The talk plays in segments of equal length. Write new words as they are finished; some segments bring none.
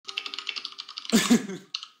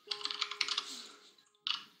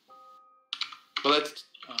But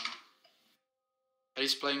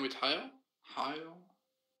he's playing with Hayo?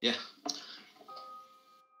 Yeah.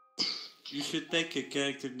 You should take a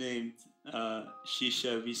character named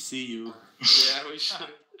Shisha, we see you. Yeah, we should.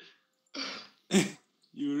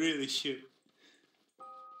 You really should.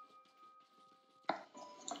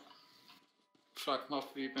 Vraag me af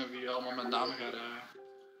wie allemaal met namen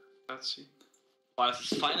gaat zien. Maar het is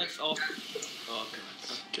Finance of... Oh, oké.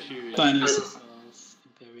 Finance of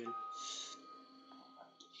Imperial.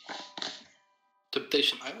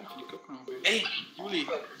 Temptation Island vind ik ook nog weer. Hey, Juli.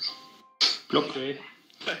 Blockway.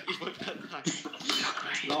 Ik word dat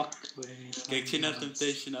Blockway. Kijk je naar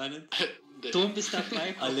Temptation Island? Toen bist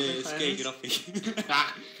dabei. Allee, is kei grappig. Ja,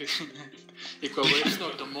 ik wou eerst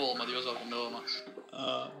nog de mol, maar die was al genomen.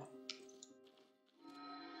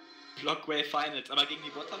 Blockway Finance, aber gegen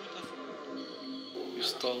die Bot haben wir das? You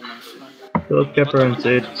stole my flag. So let's cap our own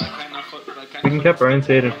stage. We can cap our own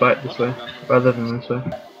stage and fight this way, rather than this way.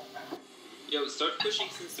 Yo, start pushing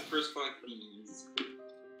since the first flag, please.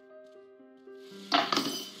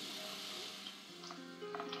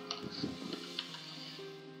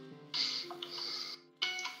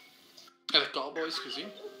 Heb je de Cowboys gezien?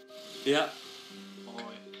 Ja. Mooi.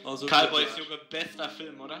 Cowboys, Junge, bester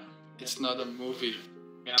Film, oder? It's not a movie.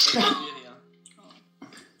 Ja, bester Serie.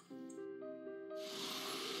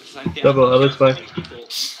 Double LS5.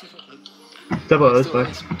 Double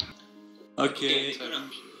LS5. Okay,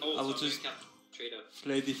 Oh, I will so just we can trade up.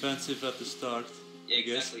 play defensive at the start. Yeah, I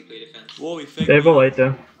guess. exactly, play defense. Whoa, he faked They have a me. light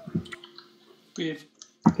though. Good.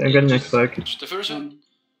 Okay, I'm getting next flag. The version?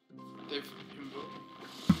 They've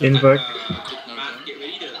Invoke. Man, get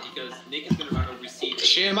ready to, because Nick is gonna run over C.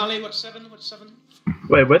 Shame Ali, what's 7? What's 7?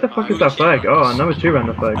 Wait, where the fuck is that flag? Oh, number 2 ran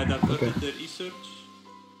the I flag. diverted Okay. their research.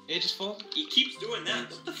 Aegis 4? He keeps doing that.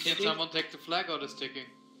 What the Can fuck? someone take the flag out of sticking?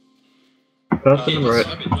 Pass to number right.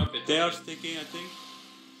 Drop it, drop it. They are sticking, I think.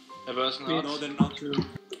 Er was No, not. they're not.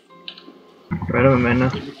 Right over main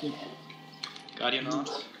now. Guardian out.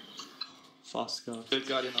 Fast guard. Build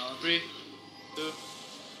Guardian out. 3, 2,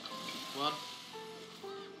 1.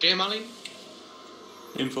 Game Ali?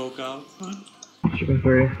 Invoke out. Shipping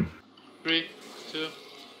 3. 3, 2,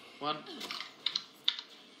 1.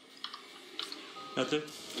 Better.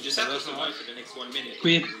 We just have to survive for the next 1 minute.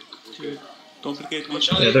 Good. Good. Complicate me.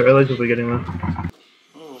 Yeah, they're eligible getting there.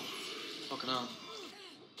 Oh. Fucking hell.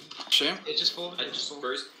 Shame. Aegis 4? I just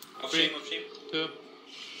burst. Off 3, shame, off shame. 2,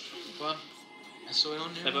 1. What's going on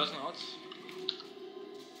here? Er was out.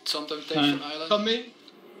 Some Temptation Island. Come me.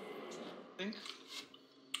 Think.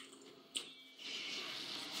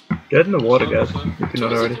 Get in the water, guys, if you're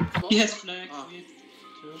not already. He has flag. Ah. Good.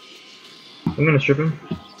 2. I'm gonna strip him.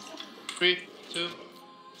 3, 2,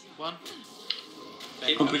 1.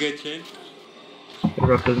 Complicate chain. The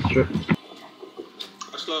rough doesn't strip.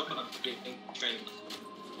 I'll slow up on getting training.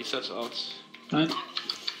 He sets out. Fine.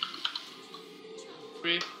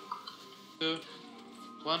 3, 2,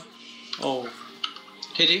 1. Oh.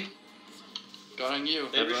 Hitty. Going you.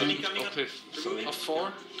 They're really coming up. Off 5. Removing. Of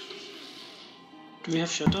 4. Do we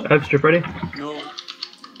have shutter? I have strip ready. No.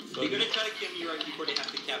 They're gonna try to kill me right before they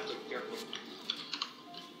have to cap, so careful.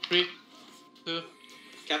 3, 2,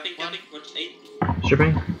 Capping, watch 8.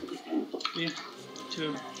 Stripping. 3,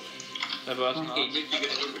 2, Er was Okay. out. Okay, Nick, you're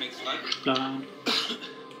gonna go for next flag. blind.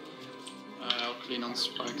 I'll clean on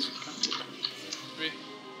spikes. 3,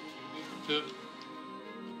 2,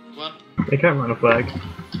 1. They can't run a flag.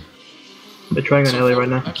 They're trying on Ellie right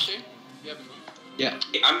now. Actually, yeah. Yeah.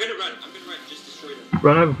 Hey, I'm gonna run, just destroy them.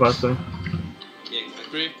 Run over fast though. Yeah,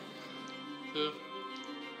 exactly. 3, 2,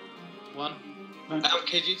 1. I'm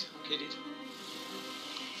KG'd. KG'd.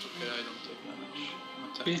 Okay, I don't take damage.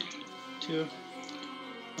 I'm 3, attacked. 2,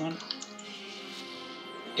 1.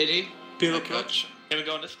 Hitty. Pillow Okay. clutch. Can we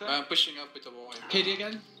go on this guy? I'm pushing up with the wall. KD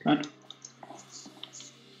again? Run.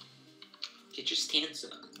 Get your stance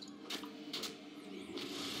up.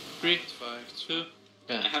 3, 5, 2.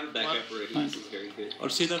 I have a backup already, Nice. this is very good. Or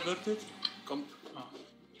see diverted? Come. Oh.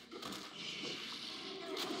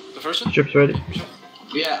 The version? Strip's ready.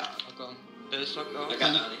 Yeah. I'm gone. There's locked I out.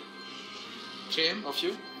 got Ali. Shame. Of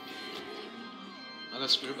you? I got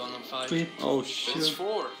Spirit Bomb on 5. 3, Oh shit. It's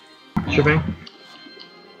 4. Stripping.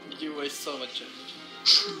 You waste so much.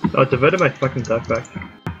 Oh, diverted my fucking duck back.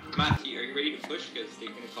 Matthew, are you ready to push? Because they're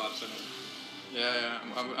gonna pop someone. Yeah,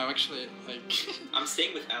 I'm actually like. I'm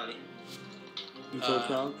staying with Ali.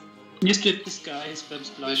 Invoke out. you strip this guy, he spams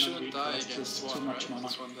They blind on shouldn't weak die cast, against there's too one, much right? mana.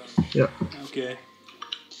 It's one down. Yeah. Okay.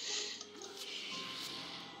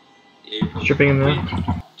 Yeah, you're Stripping him there.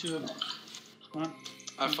 3, 2, 1.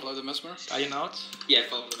 I follow the mesmer. Guardian out. Yeah,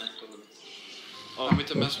 follow the man, follow the man. Oh, I'm with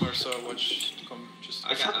the mesmer, so watch. Come, just. I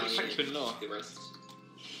got fuck, been low. the rest.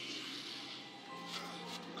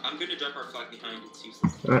 I'm gonna drop our flag behind, it's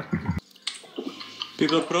useless. Alright.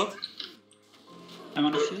 People prot? I'm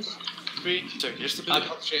on a fuse. 3. Check, eerst de I binnen.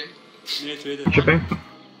 got shame. Nee, tweede. Shipping.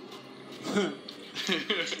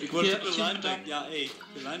 Ik word Ja, op de shit, lineback. Ja, de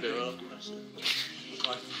lineback.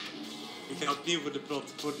 Wacht. Ik ga opnieuw voor de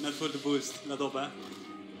prot. Net voor de boost. Let op, hè.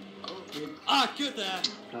 Ah, kut, hè.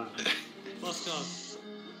 Pascal.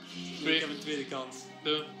 Ik heb een tweede kans.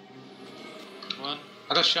 2. 1.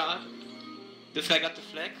 I got shot. This guy got the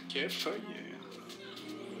flag. Okay, fuck yeah.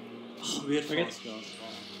 Oh, weer Pascal.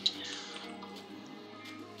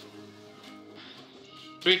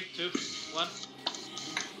 3, 2, 1.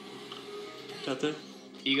 Chatten.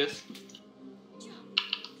 Eagles.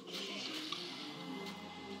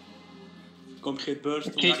 Komt geen burst.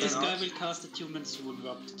 Okay, this guy will cast attunement soon.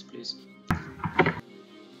 Drop it, please.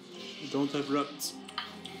 Don't have rupt.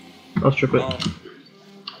 I'll strip it. Oh,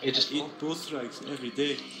 It just eat bull strikes every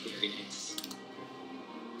day. Very nice.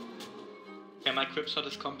 Yeah, my crip shot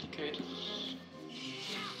is complicated.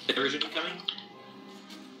 Diversion coming?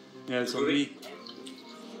 Yeah, it's on me.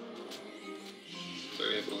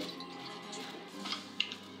 Sorry, I blocked.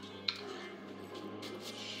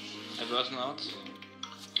 I wasn't out.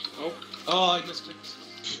 Oh, Oh, I misclicked.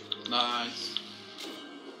 nice.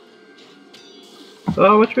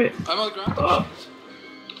 Oh, watch me. I'm on the ground. Oh.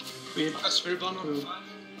 Wait, I spirit bomb on 5.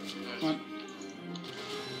 one.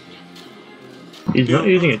 He's not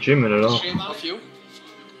using achievement at all. Shame out. Off you.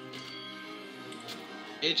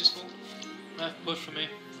 Hey, just fall. Push for me.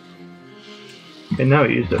 And now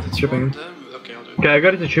he used it. Stripping him. Okay, I'll do it. Okay, I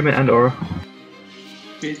got his achievement and aura.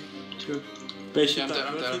 Wait, 2. Yeah, Patient I'm there,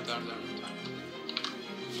 time, I'm there, I'm worth there, it. I'm there.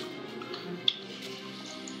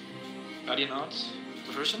 Guardian out.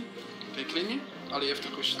 Diversion. Ben je cleaning? Ali heeft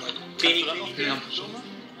een cushion. Cleaning, Kannst du cleaning, da noch cleaning. filmen?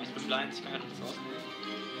 Ich bin blind, ich kann halt nichts aus.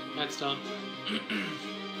 Heads down.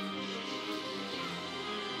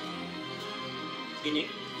 Cleaning.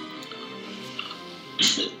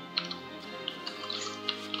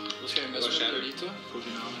 Was geen mes meer elite? Goed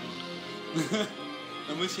in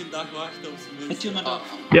Dan moet je een dag wachten op zijn minst. Attunement Ah, up.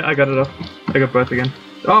 Yeah, I got it off. I got both again.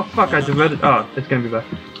 Oh fuck, I diverted. Oh, it's gonna be back.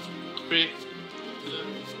 3, 2,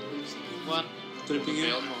 1. Tripping in.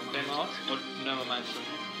 veel man. Game out. Oh, never mind.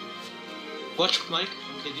 Watch Mike.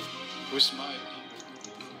 Okay, Who's Mike?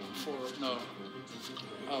 4, no.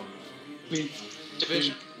 Oh. Wait,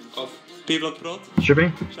 division. Off. People prot.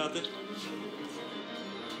 Stripping. Chatten.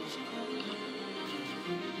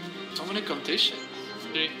 So many conditions.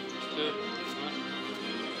 3, 2, 1.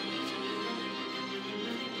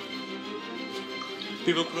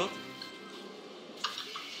 People prot.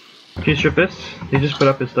 Can you strip this? He just put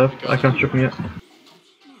up his stuff. I can't strip him yet.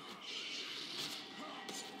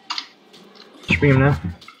 Stripping him now.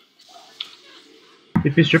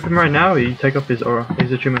 If you strip him right now, you take off his aura.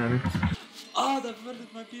 His achievement, I mean. Ah, that verted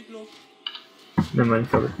my people. Never mind,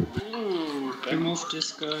 it's covered. Ooh, remove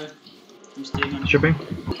this guy. I'm staying on. Stripping.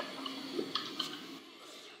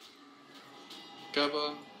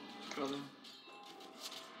 Gabba. Got him.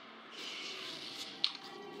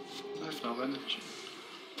 I have no energy.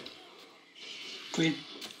 3,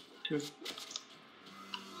 2.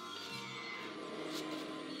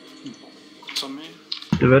 It's on me.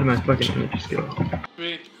 Divert my fucking energy skill.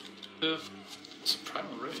 3, 2, It's a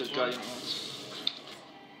primal raid. just Guardian out.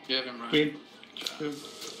 You have him right. 3, 2.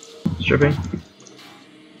 Stripping.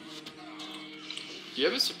 Do you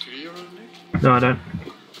have a superior on Nick? No, I don't.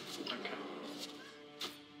 Okay.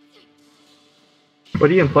 What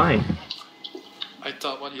are you implying? I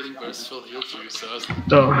thought one hitting burst will heal you, so I was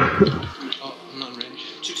Oh. oh, I'm not in range.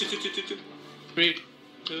 2. 3,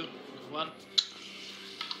 2, 1.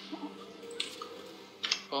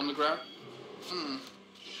 On the ground. Hmm.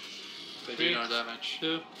 They do 3, no damage.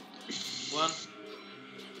 2, 1.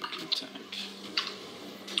 Fucking tank.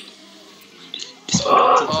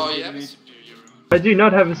 Oh, Oh, you have a superior. I do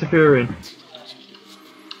not have a superior in.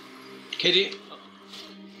 KD.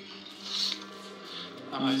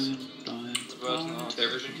 Nice. Version out.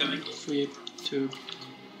 Diversion coming. 3, 2,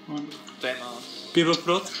 1. Time out. People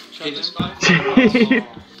prot. KD is 5. Oh,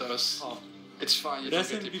 that was. Oh. It's fine, you don't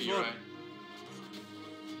Rest get him TP, before. right?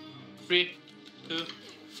 3, 2,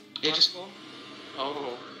 Aegis fall.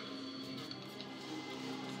 Oh,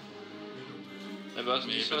 That was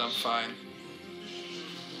me, me, but I'm fine.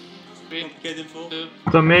 3, Get him full. 2.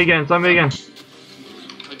 It's on me again, it's on me again.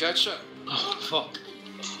 I gotcha. Oh, fuck.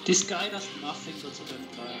 This guy does nothing but the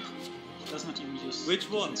vampire. Does not even use. Which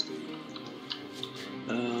one?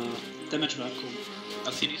 Damage vacuum.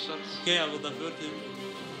 I see these shots. Okay, I will divert him.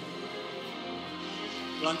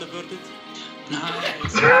 Plant diverted.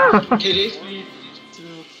 Nice. Hit it. 3, 2,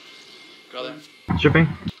 Got him. Shipping.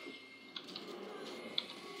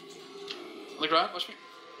 On the ground, watch me.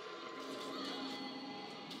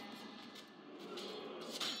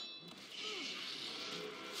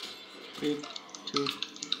 Three, two,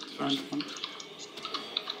 one.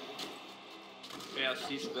 Yeah,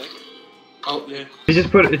 he's back. Oh, yeah. You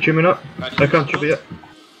just put a trimming up. I can't trip it yet.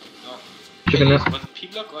 No. Chipping Was that. it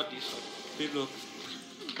P-block or D-shot? P-block.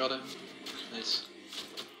 Got him. Nice.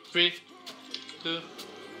 3, 2,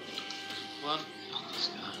 1.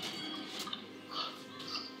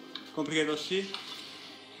 Complicated she.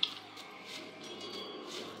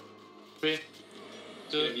 3,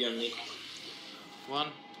 2, Gonna be on me. 1.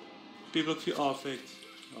 P-block for perfect.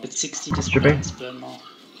 At 60 this Shipping. burns burn more.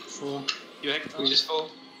 4, You hacked on. Just fall.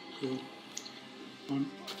 2,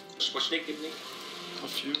 1. Watch Nick, give Nick. A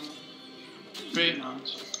few. 3,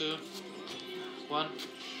 2, 1.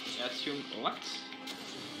 Assume what?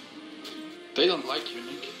 They don't like you,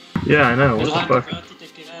 Nick. Yeah, I know. What the fuck?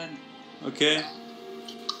 130 again. Okay.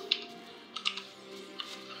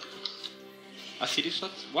 I see die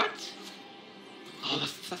Shots. What? Oh,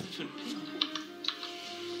 was ist das denn für ein Ping?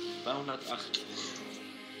 208.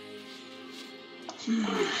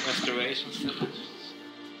 Restoration Slip.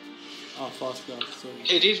 Ah, fast guard, sorry.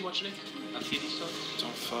 Hey, deze watch Nick. I see die Shots.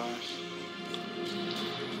 On 5.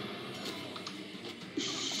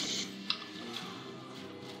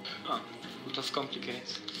 Ah, that's complicated.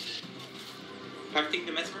 Practicing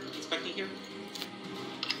the mesmer, inspecting here.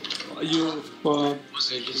 You.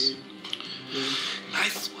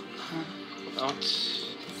 Nice one. Out.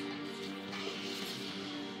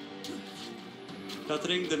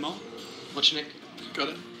 Cluttering them all. Watch Nick. Got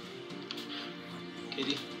him.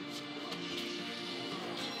 KD.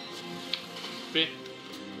 3,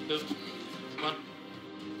 2, 1.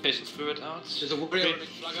 Patient spirit out. There's a warrior 3, on the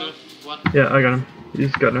flag 2, out. 1. Yeah, I got him.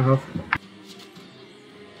 He's got no health.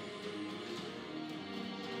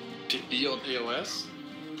 TP on AOS.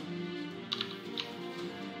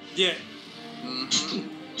 Yeah. Mm-hmm.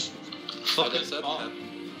 Fuck That is that.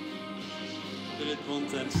 Did it one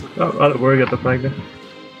time. So. Oh, I don't worry, got the flag there.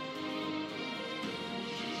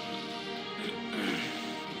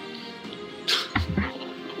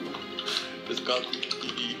 This got me.